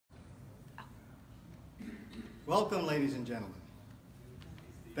Welcome, ladies and gentlemen.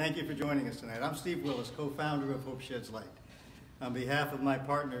 Thank you for joining us tonight. I'm Steve Willis, co-founder of Hope Sheds Light. On behalf of my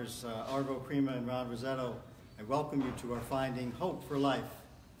partners, Arvo Prima and Ron Rosetto, I welcome you to our Finding Hope for Life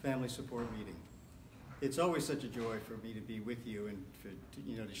family support meeting. It's always such a joy for me to be with you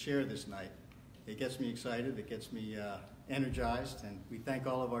and to share this night. It gets me excited, it gets me energized, and we thank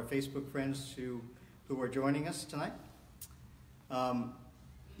all of our Facebook friends who are joining us tonight.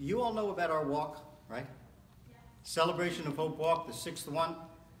 You all know about our walk, right? Yeah. Celebration of Hope Walk, the 6th one.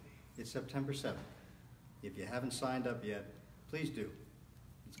 It's September 7th. If you haven't signed up yet, please do.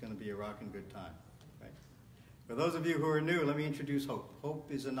 It's going to be a rockin' good time, right? For those of you who are new, let me introduce Hope. Hope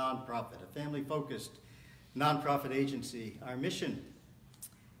is a nonprofit, a family-focused nonprofit agency. Our mission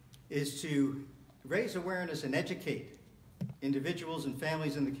is to raise awareness and educate individuals and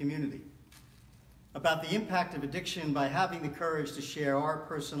families in the community about the impact of addiction by having the courage to share our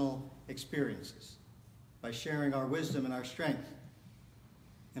personal experiences, by sharing our wisdom and our strength,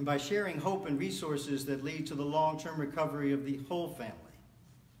 and by sharing hope and resources that lead to the long-term recovery of the whole family.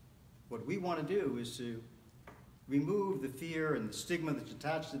 What we want to do is to remove the fear and the stigma that's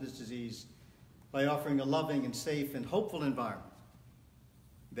attached to this disease by offering a loving and safe and hopeful environment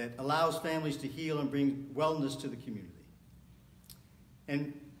that allows families to heal and bring wellness to the community.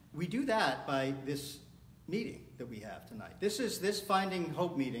 And we do that by this meeting that we have tonight. This Finding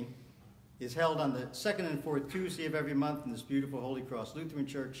Hope meeting is held on the 2nd and 4th Tuesday of every month in this beautiful Holy Cross Lutheran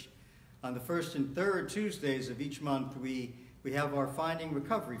Church. On the 1st and 3rd Tuesdays of each month, we have our Finding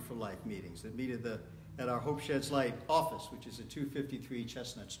Recovery for Life meetings that meet at our Hope Sheds Light office, which is at 253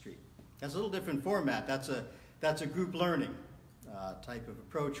 Chestnut Street. That's a little different format. That's a group learning type of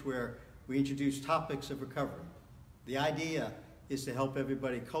approach where we introduce topics of recovery. The idea is to help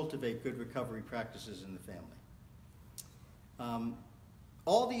everybody cultivate good recovery practices in the family.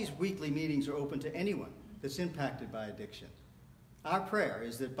 All these weekly meetings are open to anyone that's impacted by addiction. Our prayer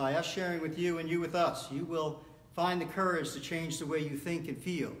is that by us sharing with you and you with us, you will find the courage to change the way you think and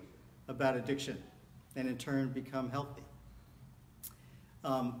feel about addiction and in turn become healthy.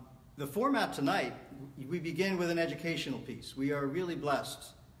 The format tonight, we begin with an educational piece. We are really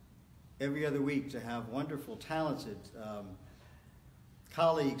blessed every other week to have wonderful, talented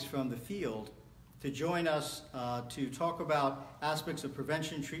colleagues from the field to join us to talk about aspects of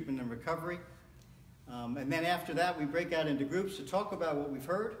prevention, treatment, and recovery. And then after that, we break out into groups to talk about what we've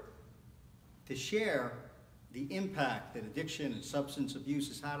heard, to share the impact that addiction and substance abuse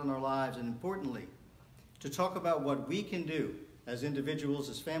has had on our lives, and importantly, to talk about what we can do as individuals,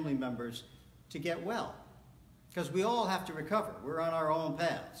 as family members, to get well. Because we all have to recover. We're on our own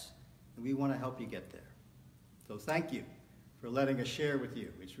paths, and we want to help you get there. So thank you for letting us share with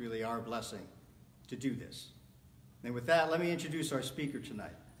you. It's really our blessing to do this. And with that, let me introduce our speaker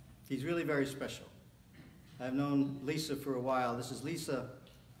tonight. He's really very special. I've known Lisa for a while. This is Lisa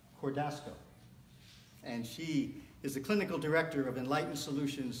Cordasco, and she is the clinical director of Enlightened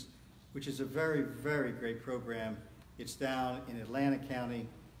Solutions, which is a very, very great program. It's down in Atlanta County,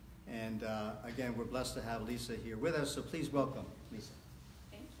 and again, we're blessed to have Lisa here with us, so please welcome Lisa.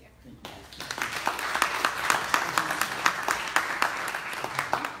 Thank you. Thank you.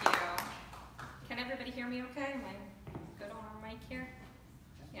 Hear me okay? Am I good on our mic here?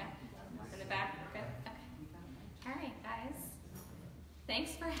 Yeah? In the back? Good? Okay. All right, guys.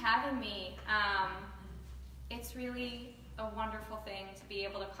 Thanks for having me. It's really a wonderful thing to be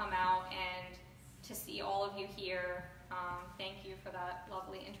able to come out and to see all of you here. Thank you for that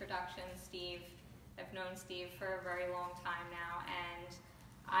lovely introduction, Steve. I've known Steve for a very long time now, and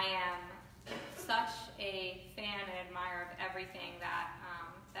I am such a fan and admirer of everything that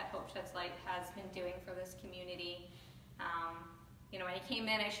Hope Sheds Light has been doing for this community. When I came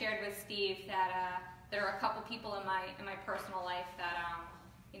in, I shared with Steve that there are a couple people in my personal life that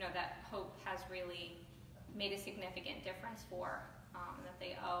that Hope has really made a significant difference for, and that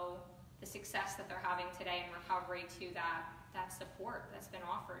they owe the success that they're having today in recovery to that support that's been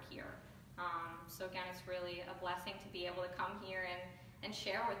offered here. So again, it's really a blessing to be able to come here and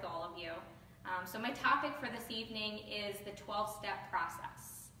share with all of you. So my topic for this evening is the 12-step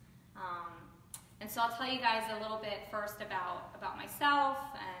process. And so I'll tell you guys a little bit first about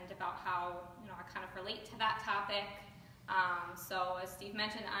myself and about how I kind of relate to that topic. So as Steve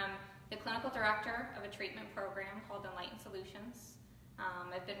mentioned, I'm the clinical director of a treatment program called Enlightened Solutions.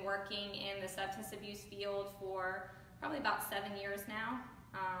 I've been working in the substance abuse field for probably about 7 years now.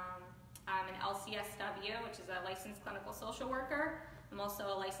 I'm an LCSW, which is a licensed clinical social worker. I'm also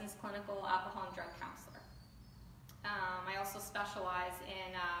a licensed clinical alcohol and drug counselor. I also specialize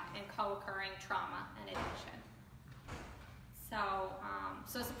in co-occurring trauma and addiction. So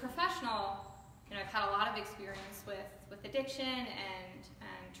as a professional, I've had a lot of experience with addiction and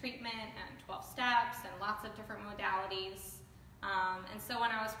treatment and 12 steps and lots of different modalities. And so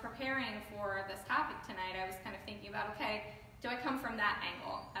when I was preparing for this topic tonight, I was kind of thinking about, okay, do I come from that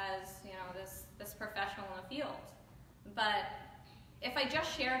angle as, this professional in the field? But if I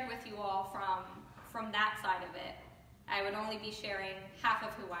just shared with you all from that side of it, I would only be sharing half of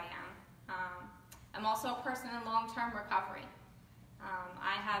who I am. I'm also a person in long-term recovery.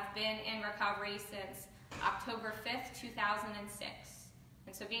 I have been in recovery since October 5th, 2006.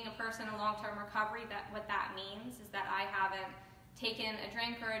 And so being a person in long-term recovery, what that means is that I haven't taken a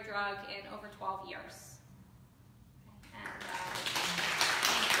drink or a drug in over 12 years.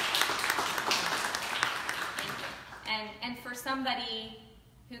 And for somebody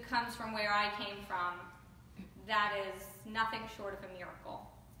who comes from where I came from, that is nothing short of a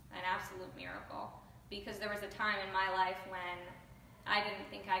miracle, an absolute miracle, because there was a time in my life when I didn't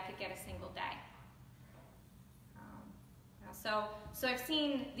think I could get a single day. So I've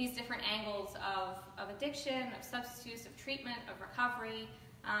seen these different angles of addiction, of substance use, of treatment, of recovery,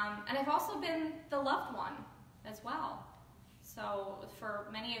 and I've also been the loved one as well. So for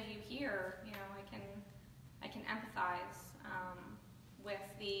many of you here, I can empathize with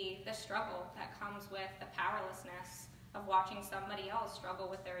the struggle that comes with the powerlessness of watching somebody else struggle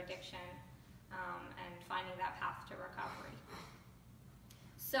with their addiction and finding that path to recovery.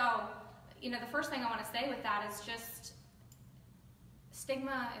 So, the first thing I want to say with that is just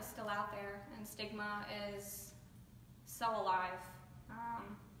stigma is still out there, and stigma is so alive.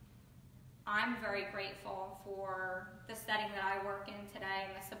 I'm very grateful for the setting that I work in today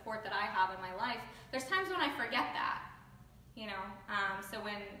and the support that I have in my life. There's times when I forget that, So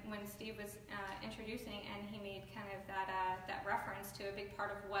when Steve was introducing and he made kind of that reference to a big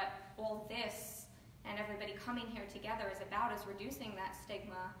part of what all this and everybody coming here together is about, is reducing that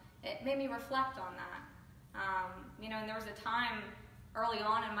stigma, it made me reflect on that. And there was a time early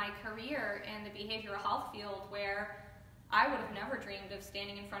on in my career in the behavioral health field where I would have never dreamed of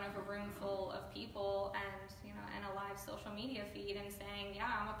standing in front of a room full of people and a live social media feed and saying, yeah,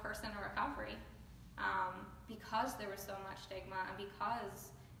 I'm a person in recovery. Because there was so much stigma, and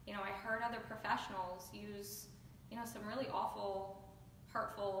because, I heard other professionals use, some really awful,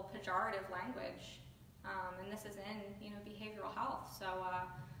 hurtful, pejorative language. And this is in, behavioral health.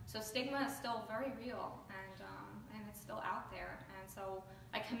 So stigma is still very real, and it's still out there. And so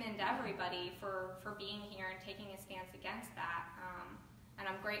I commend everybody for being here and taking a stance against that. And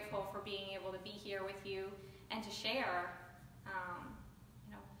I'm grateful for being able to be here with you and to share,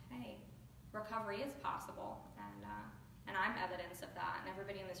 hey, recovery is possible, and I'm evidence of that, and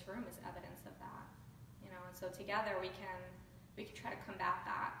everybody in this room is evidence of that. And so together we can try to combat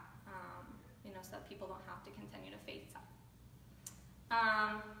that, so that people don't have to continue to face that.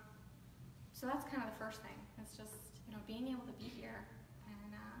 So that's kind of the first thing. It's just being able to be here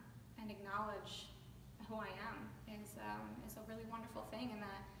and acknowledge who I am is a really wonderful thing, and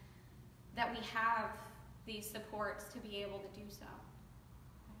that we have these supports to be able to do so.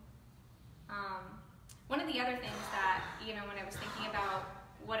 One of the other things that, when I was thinking about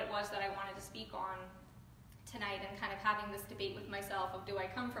what it was that I wanted to speak on tonight and kind of having this debate with myself of, do I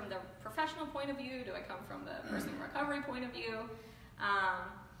come from the professional point of view? Do I come from the person in recovery point of view?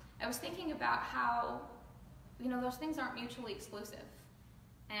 I was thinking about how, those things aren't mutually exclusive.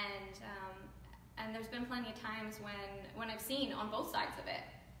 And there's been plenty of times when I've seen on both sides of it,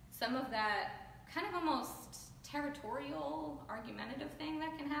 some of that kind of almost territorial, argumentative thing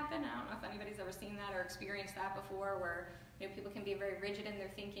that can happen. I don't know if anybody's ever seen that or experienced that before, where people can be very rigid in their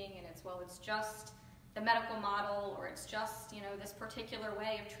thinking, and it's just the medical model, or it's just this particular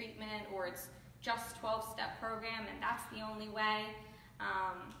way of treatment, or it's just 12-step program, and that's the only way.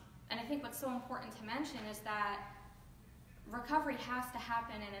 And I think what's so important to mention is that recovery has to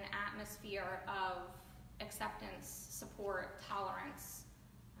happen in an atmosphere of acceptance, support, tolerance,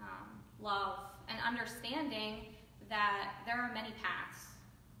 love, and understanding that there are many paths.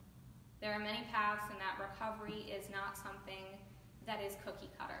 There are many paths, and that recovery is not something that is cookie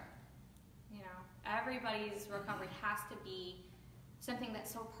cutter. Everybody's recovery has to be something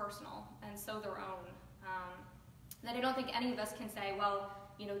that's so personal and so their own, that I don't think any of us can say, well,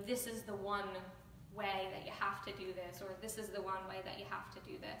 this is the one way that you have to do this, or this is the one way that you have to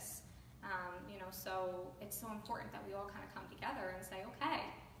do this. So it's so important that we all kind of come together and say, okay,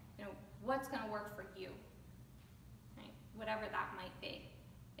 what's going to work for you? Right? Whatever that might be.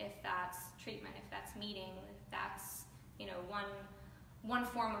 If that's treatment, if that's meeting, if that's, one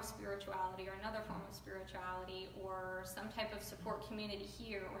form of spirituality or another form of spirituality, or some type of support community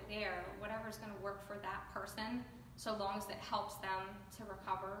here or there, whatever's going to work for that person so long as it helps them to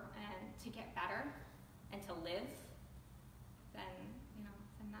recover and to get better and to live, then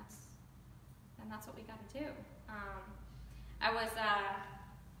that's what we got to do. I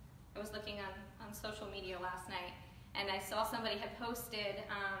was looking on social media last night, and I saw somebody had posted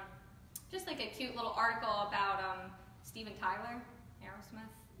just like a cute little article about Steven Tyler,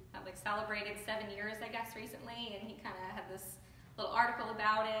 Aerosmith, that like celebrated 7 years, I guess, recently, and he kind of had this little article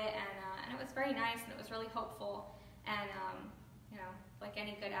about it, and it was very nice, and it was really hopeful. And like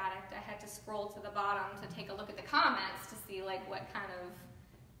any good addict, I had to scroll to the bottom to take a look at the comments to see like what kind of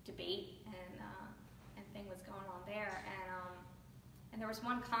debate and thing was going on there. And there was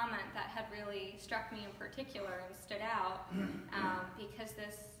one comment that had really struck me in particular and stood out because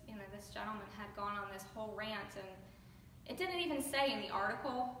this gentleman had gone on this whole rant, and it didn't even say in the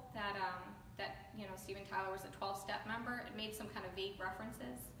article that Steven Tyler was a 12-step member. It made some kind of vague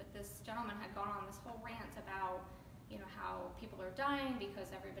references, but this gentleman had gone on this whole rant about how people are dying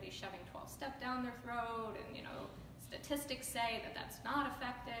because everybody's shoving 12-step down their throat, and statistics say that that's not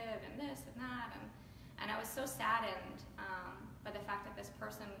effective, and this and that, and I was so saddened by the fact that this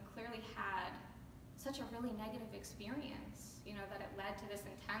person clearly had such a really negative experience, that it led to this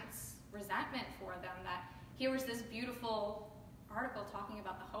intense resentment for them, that here was this beautiful article talking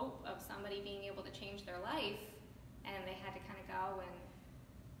about the hope of somebody being able to change their life, and they had to kind of go and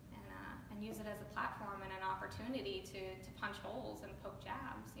use it as a platform and an opportunity to punch holes and poke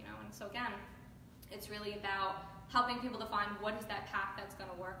jabs, and so again, it's really about helping people to find what is that path that's going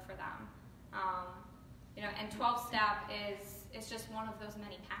to work for them. And 12-step is just one of those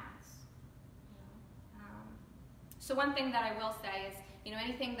many paths. So one thing that I will say is,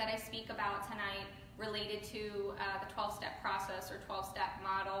 anything that I speak about tonight related to the 12-step process or 12-step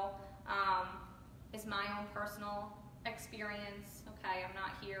model is my own personal experience. Okay, I'm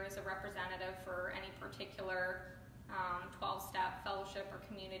not here as a representative for any particular 12-step fellowship or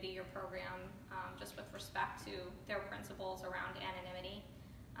community or program, just with respect to their principles around anonymity.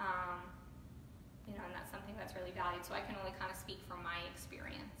 And that's something that's really valued, so I can only kind of speak from my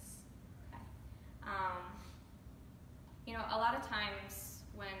experience. Okay. A lot of times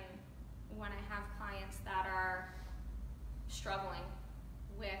when I have clients that are struggling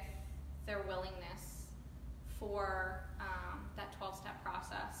with their willingness for that 12-step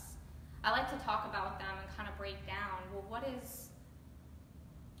process, I like to talk about them and kind of break down, well, what is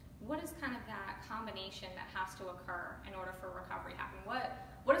kind of that combination that has to occur in order for recovery to happen?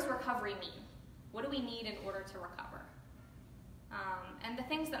 What does recovery mean? What do we need in order to recover? And the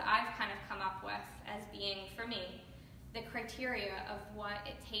things that I've kind of come up with as being, for me, the criteria of what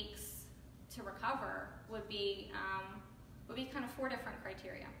it takes to recover would be kind of 4 different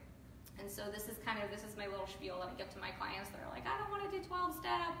criteria. And so this is my little spiel that I give to my clients. They're like, I don't want to do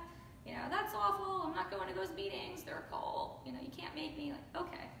 12-step. That's awful. I'm not going to those meetings. They're a cult. You can't make me. Like,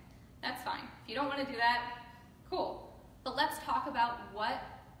 okay, that's fine. If you don't want to do that, cool. But let's talk about what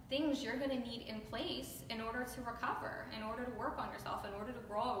things you're going to need in place in order to recover, in order to work on yourself, in order to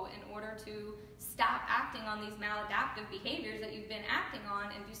grow, in order to stop acting on these maladaptive behaviors that you've been acting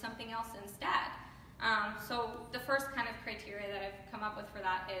on and do something else instead. So the first kind of criteria that I've come up with for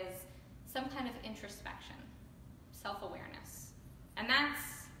that is some kind of introspection, self-awareness. And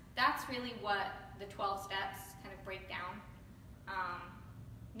that's really what the 12 steps kind of break down.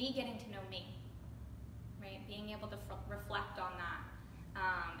 Me getting to know me, right? Being able to reflect on that.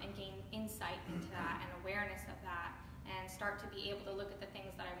 And gain insight into that and awareness of that, and start to be able to look at the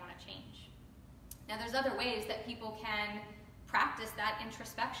things that I want to change. Now, there's other ways that people can practice that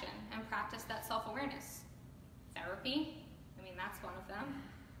introspection and practice that self-awareness. Therapy, that's one of them,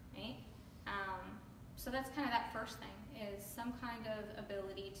 right? So that's kind of that first thing, is some kind of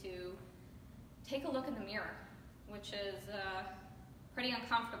ability to take a look in the mirror, which is pretty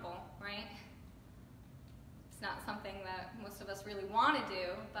uncomfortable, right? Not something that most of us really want to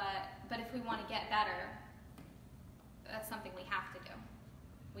do, but if we want to get better, that's something we have to do.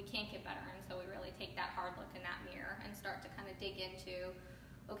 We can't get better until we really take that hard look in that mirror and start to kind of dig into,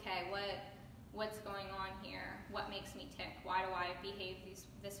 okay, what's going on here? What makes me tick? Why do I behave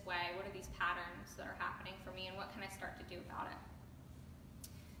this way? What are these patterns that are happening for me, and what can I start to do about it?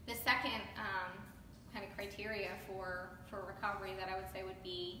 The second kind of criteria for recovery that I would say would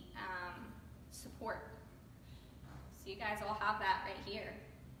be support. So you guys all have that right here,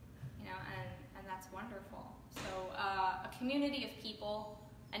 and that's wonderful. So a community of people,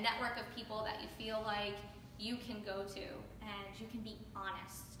 a network of people that you feel like you can go to and you can be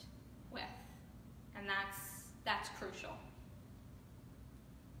honest with, and that's crucial.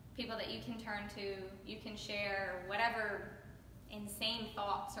 People that you can turn to, you can share whatever insane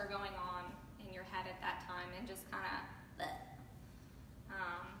thoughts are going on in your your head at that time and just kind of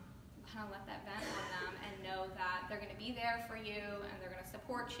let that vent on them and know that they're going to be there for you and they're going to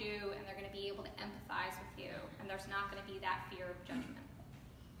support you and they're going to be able to empathize with you, and there's not going to be that fear of judgment.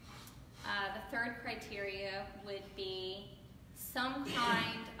 The third criteria would be some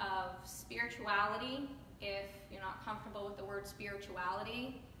kind of spirituality, if you're not comfortable with the word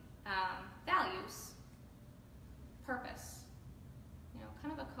spirituality, values, purpose,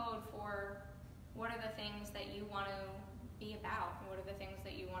 kind of a code for what are the things that you want to be about, and what are the things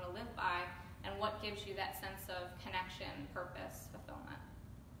that you want to live by, and what gives you that sense of connection, purpose, fulfillment.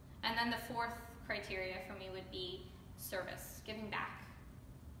 And then the fourth criteria for me would be service, giving back.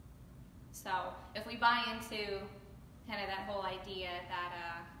 So if we buy into kind of that whole idea that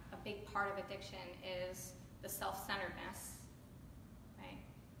a big part of addiction is the self-centeredness, right,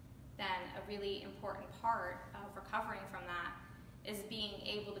 then a really important part of recovering from that is being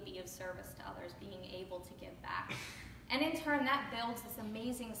able to be of service to others, being able to give back. And in turn, that builds this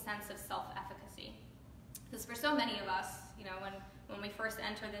amazing sense of self-efficacy. Because for so many of us, when we first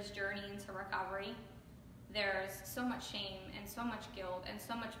enter this journey into recovery, there's so much shame and so much guilt and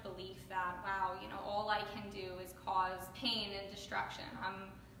so much belief that, wow, all I can do is cause pain and destruction.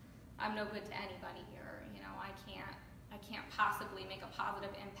 I'm no good to anybody here. I can't possibly make a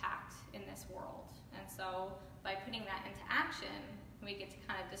positive impact in this world. And so by putting that into action, we get to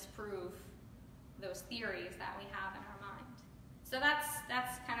kind of disprove those theories that we have in our mind. So that's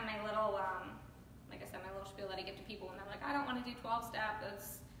kind of my little, like I said, my little spiel that I give to people when they're like, I don't want to do 12-step,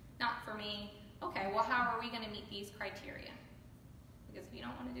 that's not for me. Okay, well, how are we going to meet these criteria? Because if you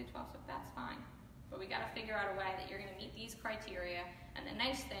don't want to do 12-step, that's fine. But we got to figure out a way that you're going to meet these criteria. And the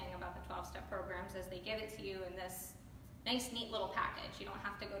nice thing about the 12-step programs is they give it to you in this nice, neat little package. You don't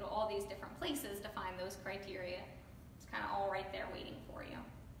have to go to all these different places to find those criteria. It's kind of all right there waiting for you.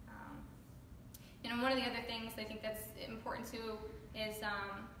 One of the other things I think that's important too is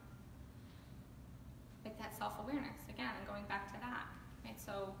like that self-awareness, again, and going back to that, right?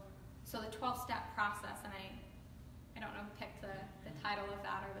 So the 12-step process, and I don't know who picked the title of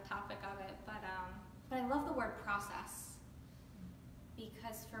that or the topic of it, but I love the word process,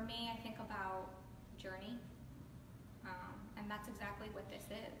 because for me, I think about journey, and that's exactly what this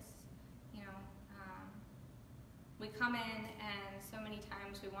is. We come in and so many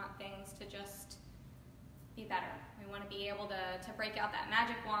times we want things to just be better. We want to be able to break out that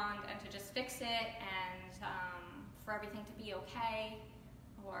magic wand and to just fix it, and for everything to be okay,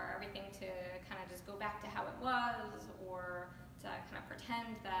 or everything to kind of just go back to how it was, or to kind of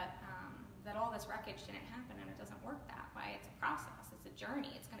pretend that that all this wreckage didn't happen, and it doesn't work that way. It's a process. It's a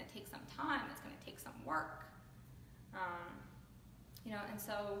journey. It's going to take some time. It's going to take some work. And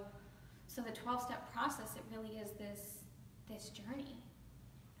so the 12-step process, it really is this journey.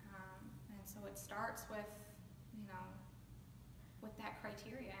 And so it starts with, with that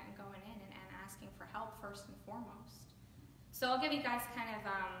criteria and going in and asking for help first and foremost. So I'll give you guys kind of,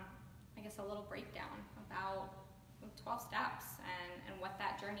 I guess, a little breakdown about 12 steps and what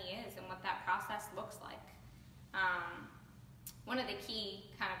that journey is and what that process looks like. One of the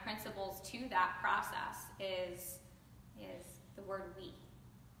key kind of principles to that process is the word we.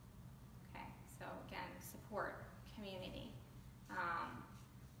 Okay, so again, support, community.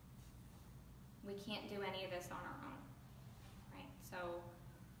 We can't do any of this on our own, right? So,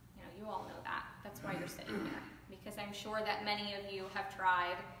 you all know that. That's why you're sitting here, because I'm sure that many of you have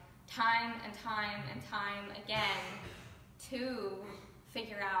tried time and time and time again to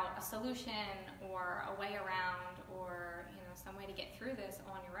figure out a solution or a way around, or some way to get through this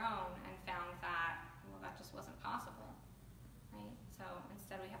on your own, and found that, well, that just wasn't possible, right? So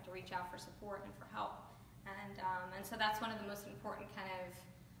instead we have to reach out for support and for help, and so that's one of the most important kind of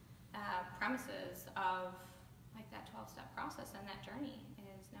premises of like that 12-step process and that journey,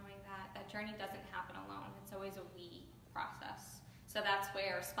 is knowing that that journey doesn't happen alone. It's always a we process. So that's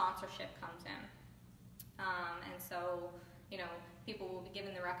where sponsorship comes in. And so, people will be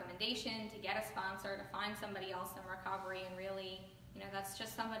given the recommendation to get a sponsor, to find somebody else in recovery, and really, that's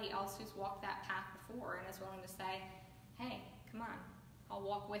just somebody else who's walked that path before and is willing to say, hey, come on, I'll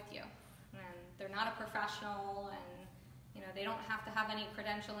walk with you. And they're not a professional, and they don't have to have any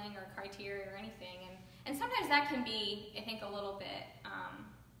credentialing or criteria or anything. And sometimes that can be, I think, a little bit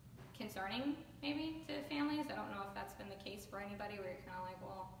concerning, maybe, to families. I don't know if that's been the case for anybody, where you're kind of like,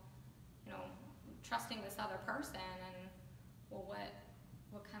 well, trusting this other person, and, well,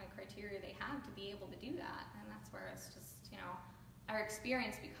 what kind of criteria they have to be able to do that. And that's where it's just, our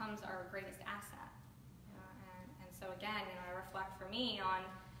experience becomes our greatest asset. And so again, I reflect for me on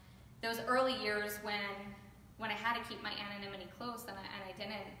those early years when I had to keep my anonymity close, and I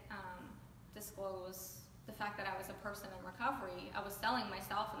didn't disclose the fact that I was a person in recovery, I was selling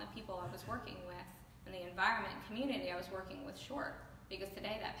myself and the people I was working with and the environment and community I was working with short, because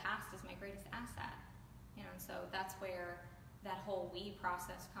today that past is my greatest asset. You know, and so that's where that whole we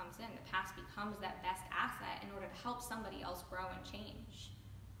process comes in. The past becomes that best asset in order to help somebody else grow and change.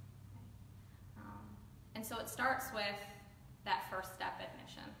 And so it starts with that first step,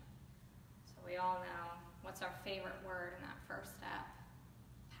 admission. So we all know what's our favorite word in that first step?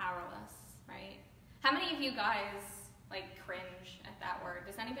 Powerless, right? How many of you guys like cringe at that word?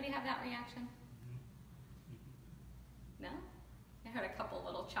 Does anybody have that reaction? No? I heard a couple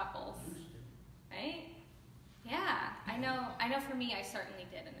little chuckles, right? Yeah, I know for me, I certainly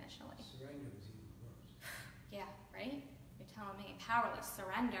did initially. Surrender was even worse. Yeah, right? You're telling me powerless,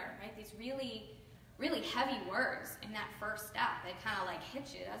 surrender, right? These really, really heavy words in that first step. They kind of like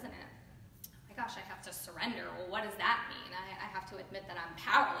hit you, doesn't it? Oh my gosh, I have to surrender. Well, what does that mean? I have to admit that I'm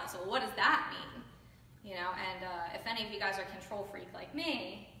powerless. Well, what does that mean? You know, and if any of you guys are control freak like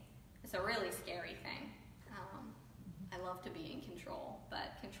me, it's a really scary thing. I love to be in control,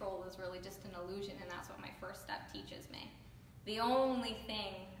 but control is really just an illusion, and that's what my first step teaches me. The only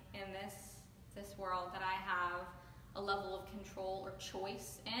thing in this world that I have a level of control or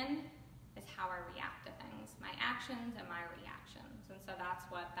choice in is how I react to things, my actions and my reactions. And so that's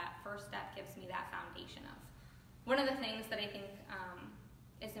what that first step gives me that foundation of. One of the things that I think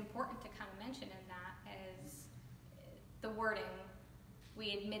is important to kind of mention in that is the wording.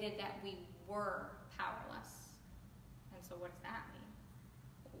 We admitted that we were powerless. And so what does that mean?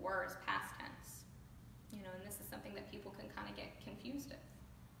 Were is past tense. You know, and this is something that people can kind of get confused with.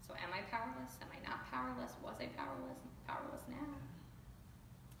 So am I powerless? Am I not powerless? Was I powerless? Powerless now.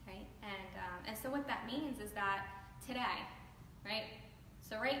 Right? And so what that means is that today, right?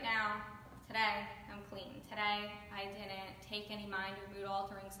 So right now, today, I'm clean. Today, I didn't take any mind or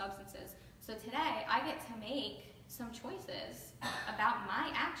mood-altering substances. So today, I get to make some choices about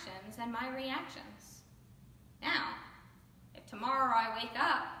my actions and my reactions. Now, if tomorrow I wake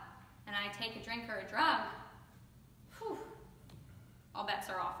up and I take a drink or a drug, whew, all bets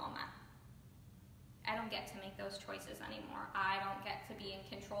are off on that. I don't get to make those choices anymore. I don't get to be in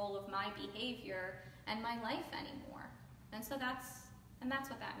control of my behavior and my life anymore. And so that's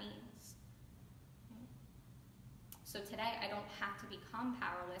what that means. So today I don't have to become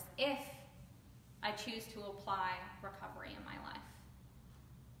powerless if I choose to apply recovery in my life.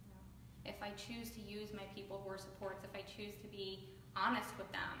 If I choose to use my people who are supports, if I choose to be honest with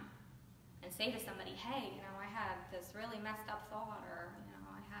them and say to somebody, hey, you know, I had this really messed up thought, or, you know,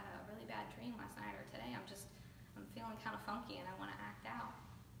 I had a really bad dream last night, or today I'm feeling kind of funky and I want to act out.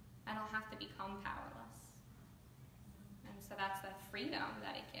 I don't have to become powerless. And so that's the freedom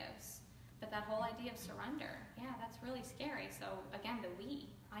that it gives. But that whole idea of surrender, yeah, that's really scary. So again, the we,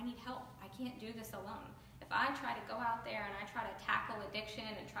 I need help. I can't do this alone. If I try to go out there and I try to tackle addiction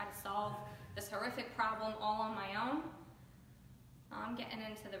and try to solve this horrific problem all on my own, I'm getting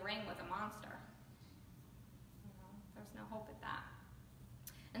into the ring with a monster. You know, there's no hope at that.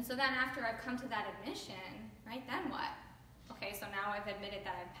 And so then after I've come to that admission, right, then what? Okay, so now I've admitted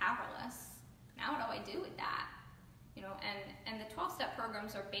that I'm powerless. Now what do I do with that? You know, and the 12-step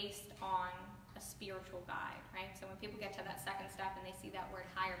programs are based on a spiritual guide, right? So when people get to that second step and they see that word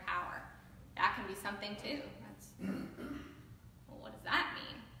higher power, that can be something too. Well, what does that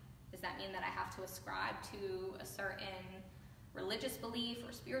mean? Does that mean that I have to ascribe to a certain religious belief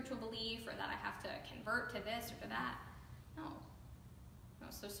or spiritual belief, or that I have to convert to this or to that? No.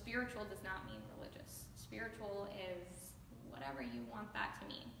 So spiritual does not mean religious. Spiritual is whatever you want that to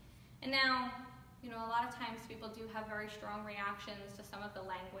mean. And now, you know, a lot of times people do have very strong reactions to some of the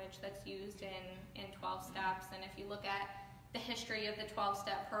language that's used in 12 steps. And if you look at the history of the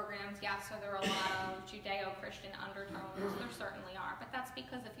 12-step programs, yes, so there are a lot of Judeo-Christian undertones. There certainly are. But that's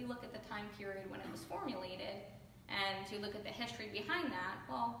because if you look at the time period when it was formulated and you look at the history behind that,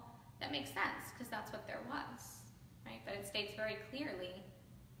 well, that makes sense because that's what there was, right? But it states very clearly,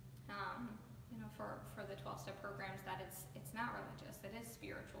 you know, for the 12-step programs that it's not religious, it is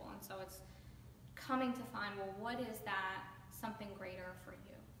spiritual. And so it's coming to find, well, what is that something greater for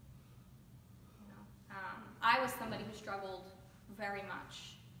you? I was somebody who struggled very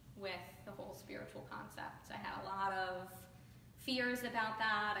much with the whole spiritual concept. I had a lot of fears about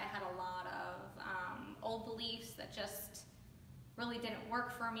that. I had a lot of old beliefs that just really didn't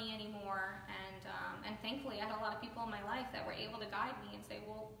work for me anymore. And thankfully, I had a lot of people in my life that were able to guide me and say,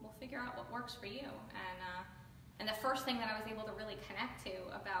 well, we'll figure out what works for you. And the first thing that I was able to really connect to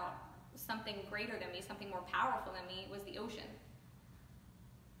about something greater than me, something more powerful than me, was the ocean.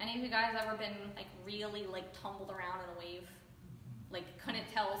 Any of you guys ever been like really like tumbled around in a wave? like couldn't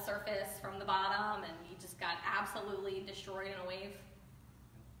tell surface from the bottom and you just got absolutely destroyed in a wave?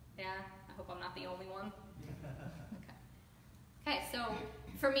 Yeah, I hope I'm not the only one. Okay, so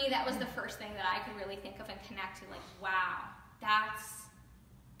for me, that was the first thing that I could really think of and connect to, like, wow, that's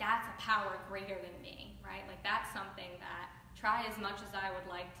a power greater than me, right? Like, that's something that, try as much as I would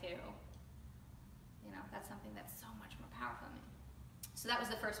like to, you know, that's something that's so much more powerful than me. So that was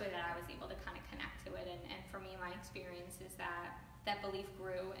the first way that I was able to kind of connect to it, and for me, my experience is that that belief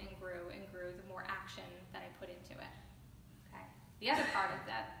grew and grew and grew the more action that I put into it, okay? The other part of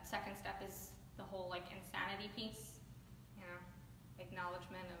that second step is the whole, like, insanity piece.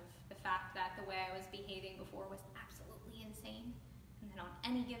 Acknowledgement of the fact that the way I was behaving before was absolutely insane, and then on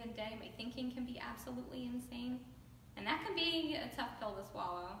any given day my thinking can be absolutely insane, and that can be a tough pill to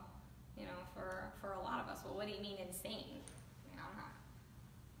swallow, you know, for a lot of us. Well, what do you mean insane? You know, I'm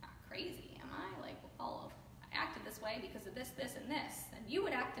not crazy, am I? Like, well, I acted this way because of this, this, and this, and you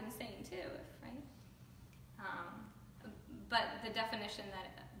would act insane too, right? But the definition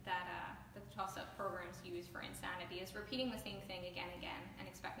that the 12-step programs use for insanity is repeating the same thing again and again and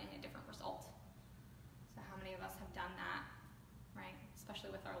expecting a different result. So how many of us have done that, right?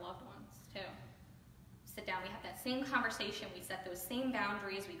 Especially with our loved ones, too. Sit down, we have that same conversation, we set those same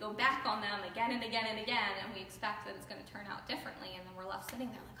boundaries, we go back on them again and again and again, and we expect that it's going to turn out differently, and then we're left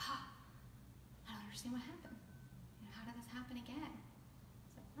sitting there like, I don't understand what happened. You know, how did this happen again?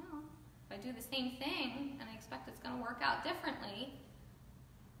 It's like, well, if I do the same thing and I expect it's going to work out differently,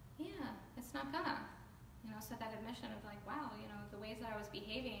 yeah, it's not gonna. You know, so that admission of like, wow, you know, the ways that I was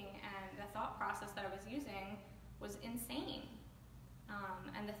behaving and the thought process that I was using was insane.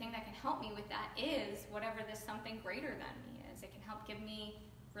 And the thing that can help me with that is whatever this something greater than me is. It can help give me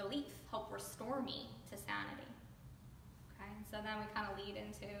relief, help restore me to sanity. Okay, and so then we kind of lead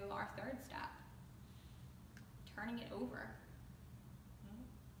into our third step, turning it over.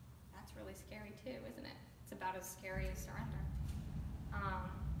 That's really scary too, isn't it? It's about as scary as surrender.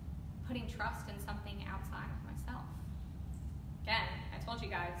 Putting trust in something outside of myself. Again, I told you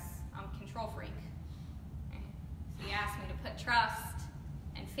guys, I'm a control freak. Right? So you asked me to put trust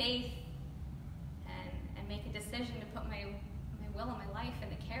and faith and make a decision to put my will and my life in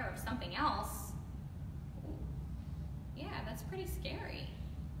the care of something else. Ooh, yeah, that's pretty scary.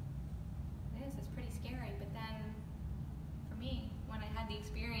 It is, it's pretty scary. But then, for me, when I had the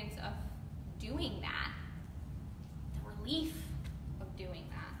experience of doing that, the relief of doing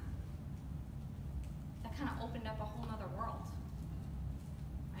that kind of opened up a whole nother world,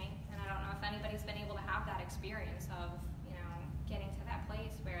 right? And I don't know if anybody's been able to have that experience of, you know, getting to that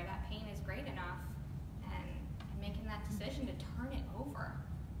place where that pain is great enough and making that decision to turn it over,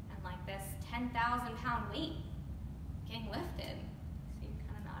 and like this 10,000-pound weight getting lifted. So you're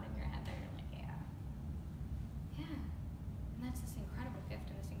kind of nodding your head there, you're like, yeah. And that's this incredible gift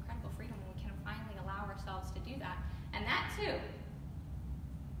and this incredible freedom when we can finally allow ourselves to do that. And that too,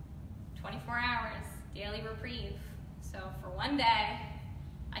 24 hours, daily reprieve. So for one day,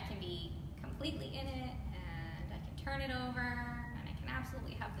 I can be completely in it, and I can turn it over, and I can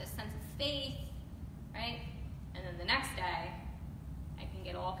absolutely have this sense of faith, right? And then the next day, I can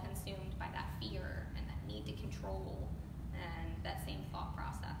get all consumed by that fear and that need to control and that same thought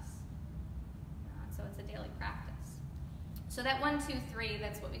process. So it's a daily practice. So that 1, 2, 3,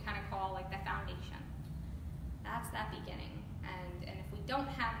 that's what we kind of call like the foundation. That's that beginning. And if we don't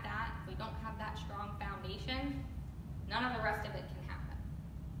have that, if we don't have that strong foundation, none of the rest of it can happen,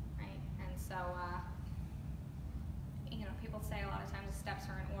 right? And so, you know, people say a lot of times the steps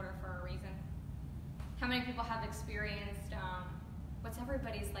are in order for a reason. How many people have experienced, what's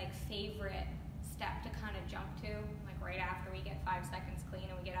everybody's like favorite step to kind of jump to? Like right after we get 5 seconds clean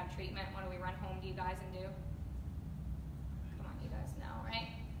and we get out of treatment, what do we run home to you guys and do? Come on, you guys know, right?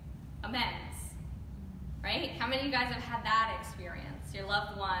 Amends. Right? How many of you guys have had that experience? Your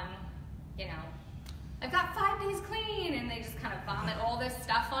loved one, you know, I've got 5 days clean, and they just kind of vomit all this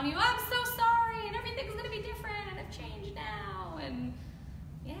stuff on you. I'm so sorry, and everything's going to be different, and I've changed now, and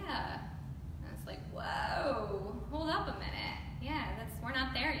yeah. And it's like, whoa, hold up a minute. Yeah, we're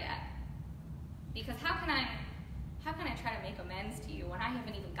not there yet. Because how can I try to make amends to you when I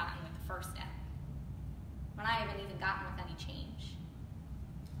haven't even gotten with the first step? When I haven't even gotten with any change?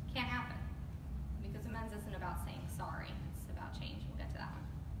 Can't happen. Because amends isn't about saying sorry, it's about change. We'll get to that one.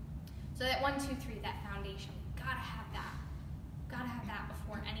 So that 1, 2, 3, that foundation, gotta have that. Gotta have that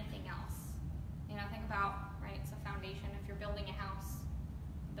before anything else. You know, think about, right, it's a foundation. If you're building a house,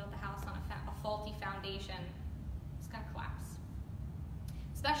 build the house on a faulty foundation, it's gonna collapse.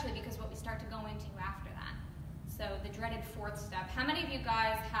 Especially because what we start to go into after that. So the dreaded 4th step. How many of you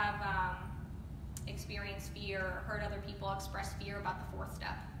guys have experienced fear or heard other people express fear about the fourth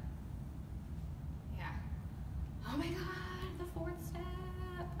step? Yeah. Oh my God, the fourth step,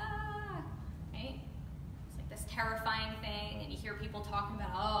 right? It's like this terrifying thing, and you hear people talking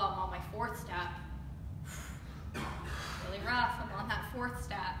about, oh, I'm on my fourth step. Really rough, I'm on that fourth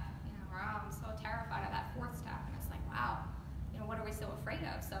step. You know, or, oh, I'm so terrified of that fourth step. And it's like, wow, you know, what are we so afraid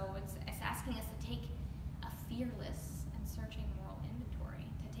of? So it's asking us to take a fearless and searching moral inventory,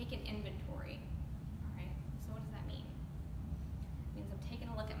 to take an inventory. All right, so what does that mean? It means I'm taking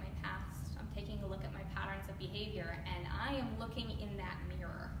a look at my past, I'm taking a look at my patterns of behavior, and I am looking in that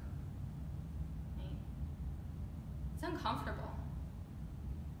mirror. Right? It's uncomfortable.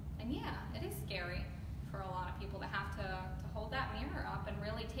 And yeah, it is scary for a lot of people to have to hold that mirror up and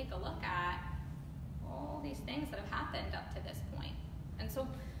really take a look at all these things that have happened up to this point. And so,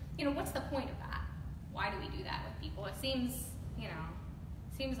 you know, what's the point of that? Why do we do that with people? It seems, you know,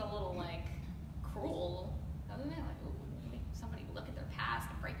 seems a little like cruel, doesn't it? Like, ooh, make somebody look at their past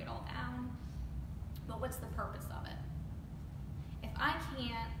and break it all down. But what's the purpose of it? If I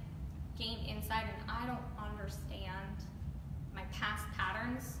can't gain insight and I don't understand my past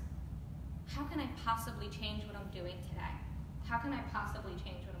patterns, how can I possibly change what I'm doing today? How can I possibly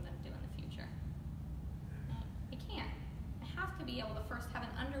change what I'm going to do in the future? I can't. I have to be able to first have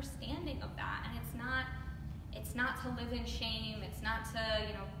an understanding of that, and it's not to live in shame. It's not to,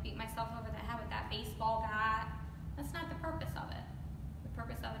 you know, beat myself over the head with that baseball bat. That's not the purpose of it. The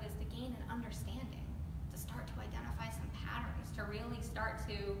purpose of it is to gain an understanding, to start to identify some patterns, to really start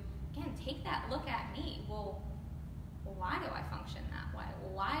to, again, take that look at me. Well, why do I function that way?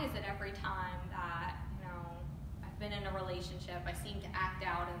 Well, why is it every time that, you know, I've been in a relationship, I seem to act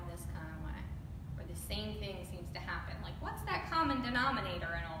out in this kind of way? Or the same thing seems to happen. Like, what's that common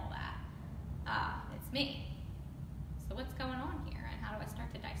denominator in all that? It's me. So what's going on here? And how do I start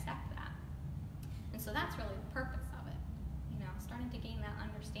to dissect that? And so that's really the purpose of it. You know, starting to gain that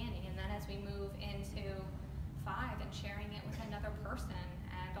understanding. And then as we move into 5 and sharing it with another person,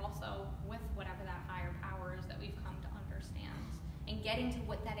 and also with whatever that higher power is that we've come to understand, and getting to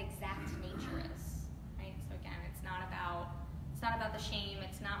what that exact nature is, right? So again, it's not about the shame.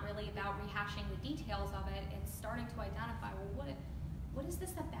 It's not really about rehashing the details of it. It's starting to identify, well, what is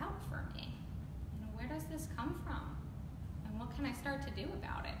this about for me? You know, where does this come from? And what can I start to do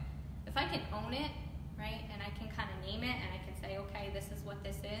about it? If I can own it, right, and I can kind of name it, and I can say, okay, this is what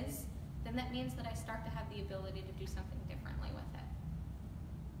this is, then that means that I start to have the ability to do something differently with it.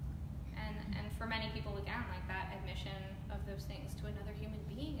 And for many people, again, like that admission of those things to another human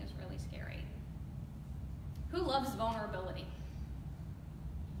being is really scary. Who loves vulnerability?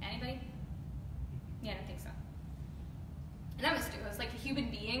 Anybody? Yeah, I don't think so. And I was too. It's like human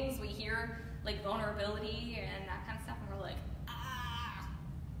beings, we hear like vulnerability and that kind of stuff, and we're like,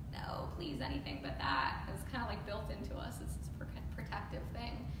 no, please, anything but that. It's kind of like built into us. It's this protective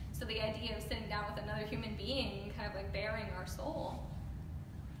thing. So the idea of sitting down with another human being, kind of like bearing our soul,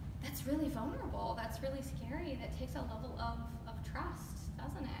 that's really vulnerable. That's really scary. That takes a level of trust,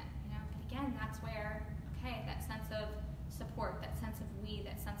 doesn't it? You know, but again, that's where, okay, that sense of support, that sense of we,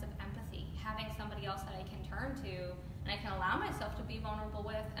 that sense of empathy, having somebody else that I can turn to and I can allow myself to be vulnerable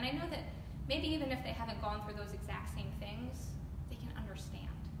with. And I know that maybe even if they haven't gone through those exact same things, they can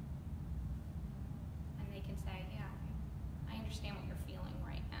understand. And they can say, yeah, I understand what you're feeling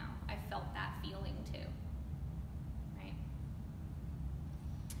right now. I felt that feeling too.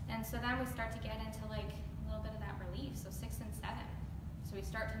 And so then we start to get into like a little bit of that relief, so 6 and 7. So we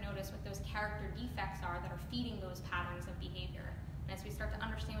start to notice what those character defects are that are feeding those patterns of behavior. And as we start to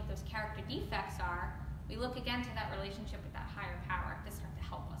understand what those character defects are, we look again to that relationship with that higher power to start to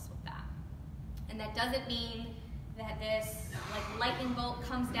help us with that. And that doesn't mean that this like lightning bolt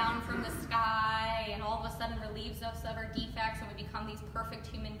comes down from the sky and all of a sudden relieves us of our defects and we become these perfect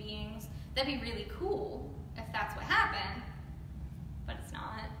human beings. That'd be really cool if that's what happened, but it's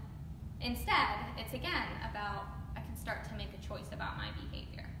not. Instead, it's again about I can start to make a choice about my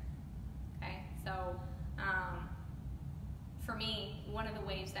behavior. Okay, so for me, one of the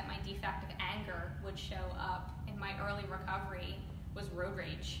ways that my defect of anger would show up in my early recovery was road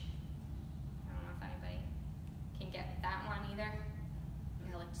rage. I don't know if anybody can get that one either.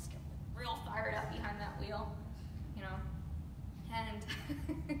 You know, like just get real fired up behind that wheel, you know, and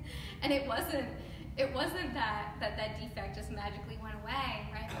and it wasn't that defect just magically went away,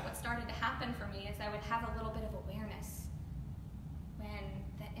 right? But what started to happen for me is I would have a little bit of awareness when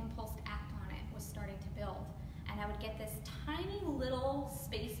that impulse to act on it was starting to build. And I would get this tiny little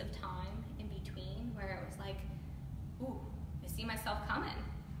space of time in between where it was like, ooh, I see myself coming.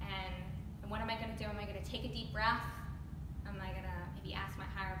 And what am I going to do? Am I going to take a deep breath? Am I going to maybe ask my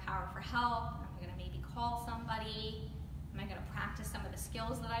higher power for help? Am I I gonna maybe call somebody? Am I gonna practice some of the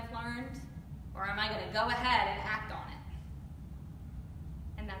skills that I've learned? Or am I gonna go ahead and act on it?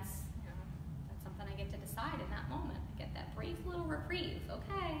 And that's, that's something I get to decide in that moment. I get that brief little reprieve.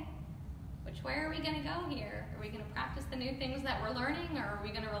 Okay, which way are we gonna go here? Are we gonna practice the new things that we're learning, or are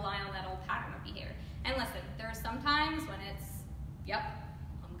we gonna rely on that old pattern of behavior? And listen, there are some times when it's, yep,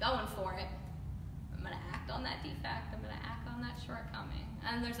 I'm going for it. I'm gonna act on that defect. I'm gonna act on that shortcoming.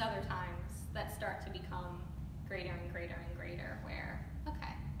 And there's other times that start to become greater and greater and greater, where,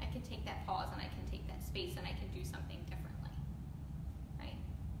 okay, I can take that pause and I can take that space and I can do something differently, right?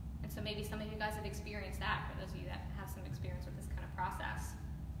 And so maybe some of you guys have experienced that, for those of you that have some experience with this kind of process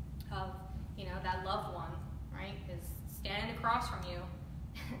of, that loved one, right, is standing across from you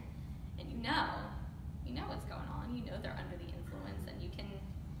and you know what's going on, they're under the influence, and you can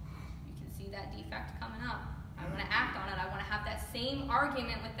see that defect coming up. I want to act on it. I want to have that same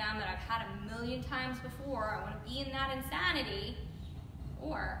argument with them that I've had a million times before. I want to be in that insanity.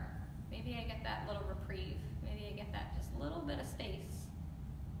 Or maybe I get that little reprieve. Maybe I get that just little bit of space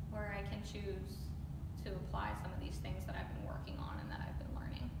where I can choose to apply some of these things that I've been working on and that I've been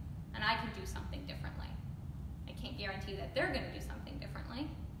learning. And I can do something differently. I can't guarantee that they're going to do something differently,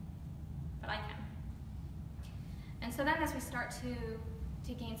 but I can. And so then as we start to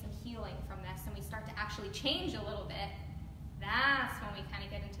gain some healing from this, and we start to actually change a little bit, that's when we kind of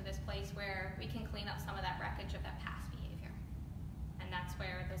get into this place where we can clean up some of that wreckage of that past behavior. And that's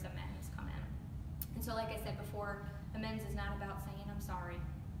where those amends come in. And so like I said before, amends is not about saying I'm sorry.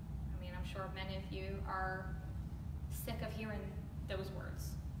 I mean, I'm sure many of you are sick of hearing those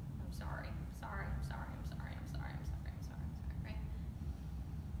words. I'm sorry, I'm sorry, I'm sorry, I'm sorry, I'm sorry, I'm sorry, I'm sorry, I'm sorry, right?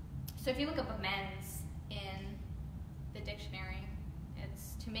 So if you look up amends in the dictionary,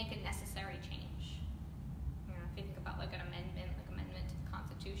 it's to make a necessary change. If you think about like an amendment to the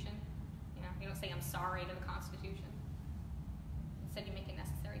Constitution, you don't say I'm sorry to the Constitution. Instead, you make a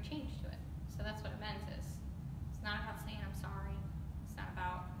necessary change to it. So that's what amends is. It's not about saying I'm sorry. It's not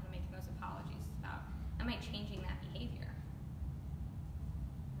about making those apologies. It's about, am I changing that behavior?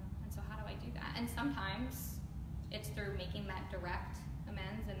 And so how do I do that? And sometimes it's through making that direct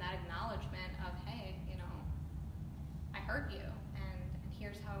amends and that acknowledgement of, hey, I hurt you, and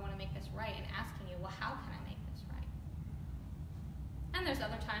here's how I want to make this right, and asking you, well, how can I make this right? And there's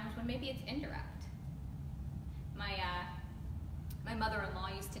other times when maybe it's indirect. My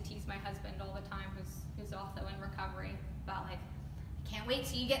mother-in-law used to tease my husband all the time, who's also in recovery, about like, I can't wait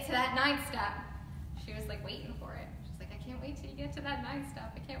till you get to that 9th step. She was like waiting for it. She's like, I can't wait till you get to that 9th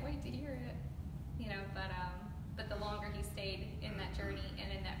step. I can't wait to hear it. But the longer he stayed in that journey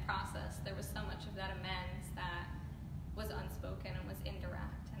and in that process, there was so much of that amends that was unspoken and was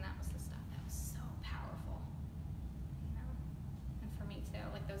indirect, and that was the stuff that was so powerful. And for me too,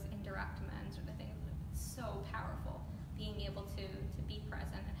 like those indirect amends are the things that are so powerful. Being able to be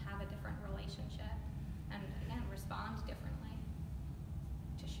present and have a different relationship, and again, respond differently,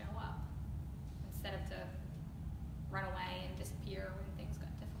 to show up instead of to run away and disappear when things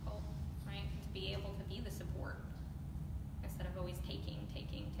got difficult, right? To be able to be the support instead of always taking,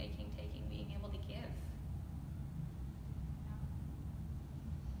 being able to give.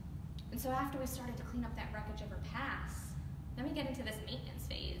 And so after we started to clean up that wreckage of our past, then we get into this maintenance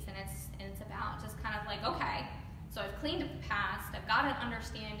phase, and it's about just kind of like, okay, so I've cleaned up the past, I've got an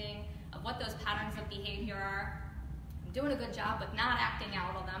understanding of what those patterns of behavior are, I'm doing a good job with not acting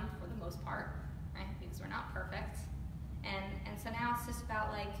out on them for the most part, right, because we're not perfect, and so now it's just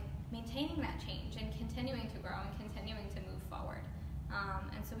about like maintaining that change and continuing to grow and continuing to move forward,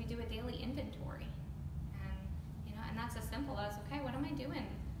 and so we do a daily inventory, and that's as simple as, okay, what am I doing?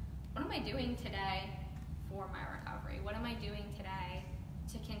 What am I doing today for my recovery? What am I doing today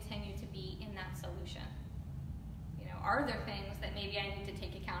to continue to be in that solution? Are there things that maybe I need to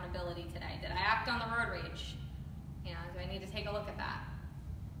take accountability today? Did I act on the road rage? Do I need to take a look at that?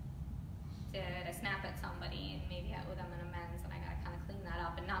 Did I snap at somebody and maybe I owe them an amends, and I gotta kind of clean that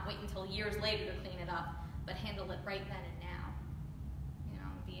up and not wait until years later to clean it up, but handle it right then and now.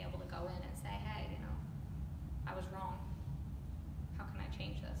 Be able to go in and say, hey, I was wrong. How can I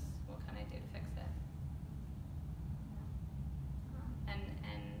change this? What can I do to fix it? And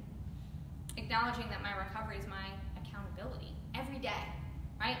acknowledging that my recovery is my accountability every day,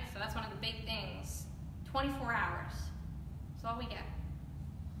 right? So that's one of the big things. 24 hours. That's all we get.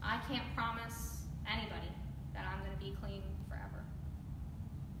 I can't promise anybody that I'm going to be clean forever.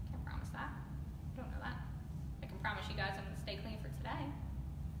 Can't promise that. I don't know that. I can promise you guys I'm going to stay clean for today.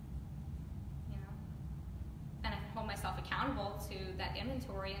 And I can hold myself accountable to that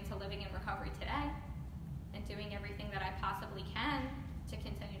inventory and to living in recovery today and doing everything that I possibly can to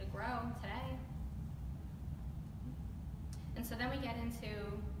continue to grow today And so then we get into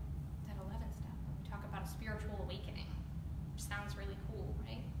that 11th step, and we talk about a spiritual awakening, which sounds really cool,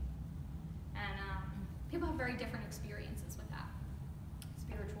 right? And people have very different experiences with that,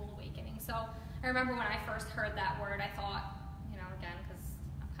 spiritual awakening. So I remember when I first heard that word, I thought, again, because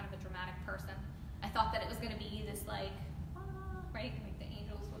I'm kind of a dramatic person, I thought that it was going to be this right, like the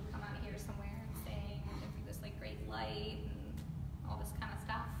angels would come out of here somewhere and sing, and there'd be this like great light and all this kind of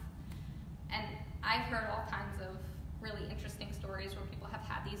stuff. And I've heard all kinds of really interesting stories where people have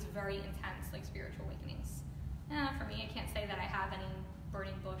had these very intense like spiritual awakenings. For me, I can't say that I have any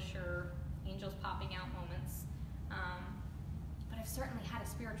burning bush or angels popping out moments, but I've certainly had a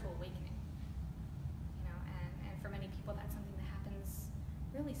spiritual awakening. And for many people, that's something that happens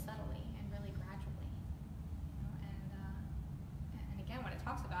really subtly and really gradually. And again, what it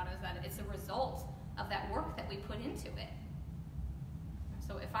talks about is that it's a result of that work that we put into it.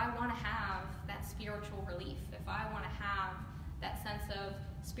 So if I want to have that spiritual relief, if I want to have that sense of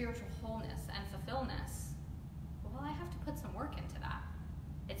spiritual wholeness and fulfillment, well, I have to put some work into that.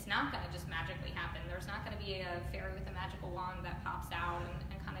 It's not going to just magically happen. There's not going to be a fairy with a magical wand that pops out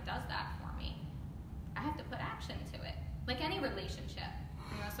and kind of does that for me. I have to put action to it, like any relationship.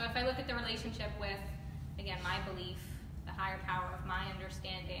 So if I look at the relationship with, again, my belief, the higher power of my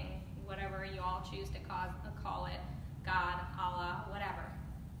understanding, whatever you all choose to call it, God, Allah, whatever,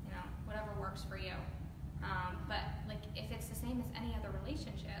 whatever works for you. But like, if it's the same as any other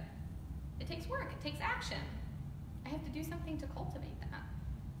relationship, it takes work, it takes action. I have to do something to cultivate that.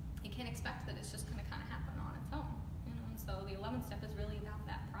 You can't expect that it's just going to kind of happen on its own. And so the 11th step is really about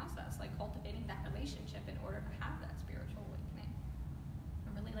that process, like cultivating that relationship in order to have that spiritual awakening.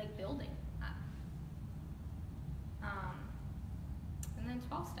 And really like building that. And then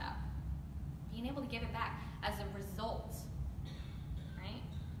 12th step, being able to give it back as a result, right?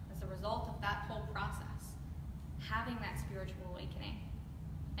 As a result of that whole process, having that spiritual awakening,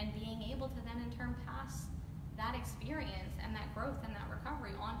 and being able to then in turn pass that experience and that growth and that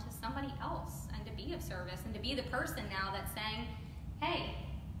recovery onto somebody else, and to be of service, and to be the person now that's saying, hey,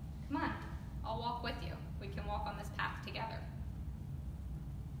 come on, I'll walk with you. We can walk on this path together.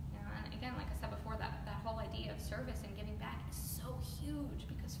 And again, like I said before, that whole idea of service and giving back is so huge,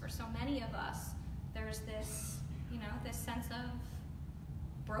 because for so many of us, there's this, this sense of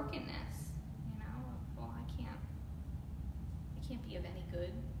brokenness, well, I can't be of any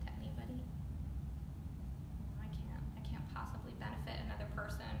good to anybody. I can't possibly benefit another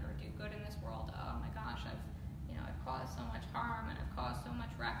person or do good in this world. Oh my gosh, I've caused so much harm, and I've caused so much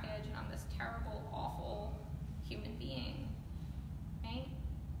wreckage, and I'm this terrible, awful human being, right?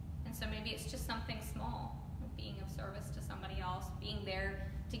 And so maybe it's just something small, like being of service to somebody else, being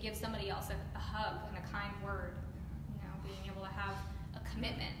there to give somebody else a hug and a kind word, being able to have a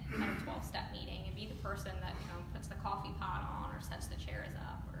commitment at a 12-step meeting and be the person that, puts the coffee pot on or sets the chairs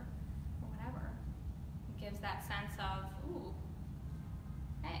up or whatever. It gives that sense of, ooh,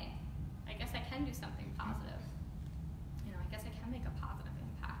 hey, I guess I can do something positive. I guess I can make a positive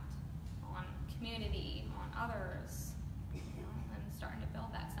impact on community, on others, and starting to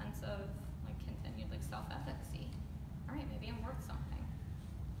build that sense of like continued like self-efficacy. All right, maybe I'm worth something.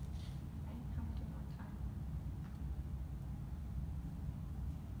 Right? How am I doing on time?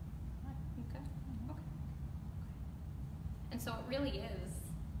 Okay. Okay. And so it really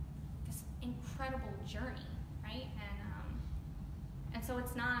is this incredible journey, right? And so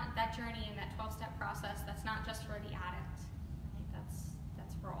it's not that journey and that 12-step process. That's not just for the addict. Right?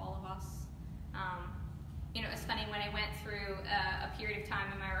 That's for all of us. It's funny, when I went through a period of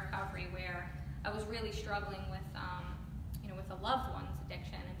time in my recovery where I was really struggling with, with a loved one's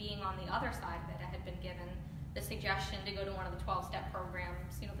addiction, and being on the other side of it, I had been given the suggestion to go to one of the 12-step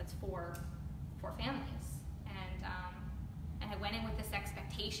programs, that's for families, and I went in with this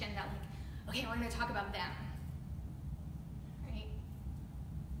expectation that like, okay, we're going to talk about them, right?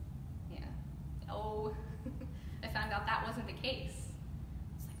 Yeah. Oh, I found out that wasn't the case.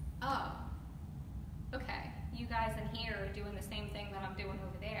 It's like, oh, okay, you guys in here are doing the same thing that I'm doing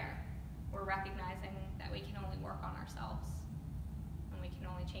over there. We're recognizing that we can only work on ourselves, and we can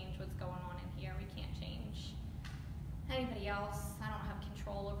only change what's going on in here. We can't change anybody else. I don't have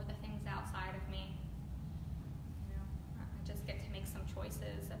control over the things outside of me. I just get to make some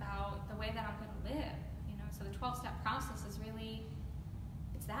choices about the way that I'm going to live. So the 12-step process is really,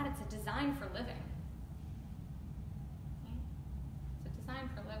 it's a design for living. Okay? It's a design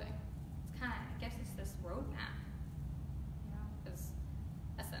for living. It gives us this roadmap. Because,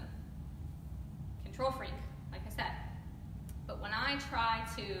 listen, control freak, like I said. But when I try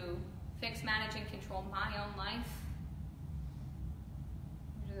to fix, manage, and control my own life,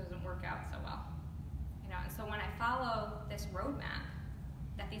 it doesn't work out so well. And so when I follow this roadmap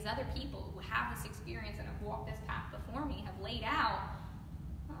that these other people who have this experience and have walked this path before me have laid out,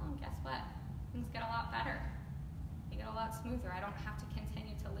 well, guess what? Things get a lot better. They get a lot smoother. I don't have to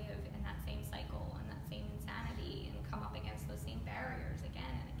continue to live in that same cycle and that same insanity and come up against those same barriers again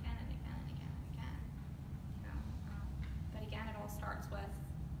and again and again and again and again. But again, it all starts with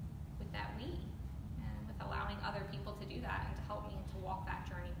that we, and with allowing other people to do that and to help me and to walk that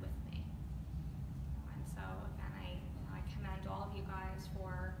journey with me. And so again, I commend all of you guys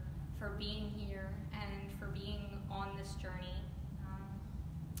for being here and for being on this journey.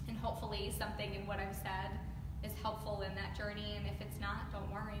 And hopefully something in what I've said is helpful in that journey, and if it's not, don't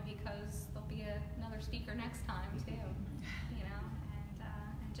worry, because there'll be another speaker next time too. And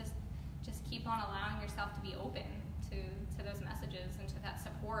just keep on allowing yourself to be open to those messages and to that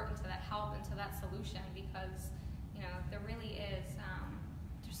support and to that help and to that solution, because there really is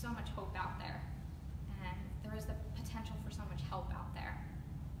there's so much hope out there, and there is the potential for so much help out there.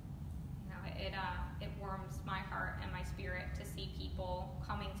 It warms my heart and my spirit to see people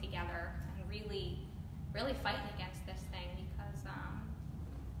coming together and really fighting against this thing, because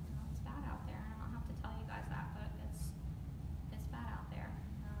it's bad out there. I don't have to tell you guys that, but it's bad out there.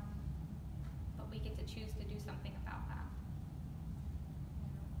 But we get to choose to do something about that.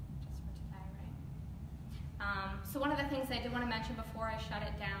 Just for today, right? So one of the things I did want to mention before I shut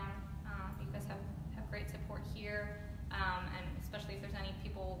it down, you guys have great support here. And especially if there's any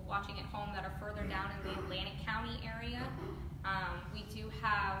people watching at home that are further down in the Atlantic County area, we do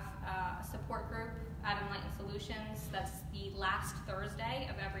have a support group at Enlightened Solutions. That's the last Thursday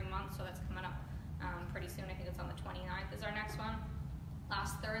of every month, so that's coming up pretty soon. I think it's on the 29th is our next one.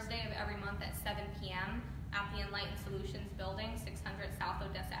 Last Thursday of every month at 7 p.m. at the Enlightened Solutions building, 600 South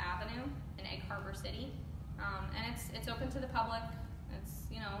Odessa Avenue in Egg Harbor City. And it's open to the public. It's,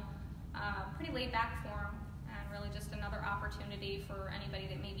 pretty laid back forum. Really just another opportunity for anybody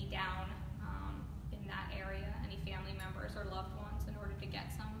that may be down in that area, any family members or loved ones, in order to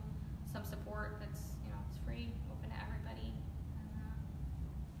get some support that's, it's free, open to everybody.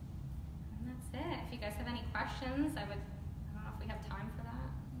 And that's it. If you guys have any questions, I don't know if we have time for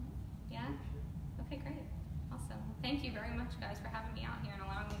that. Yeah? Okay, great. Awesome. Thank you very much, guys, for having me out here and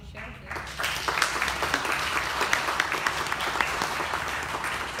allowing me to share with you.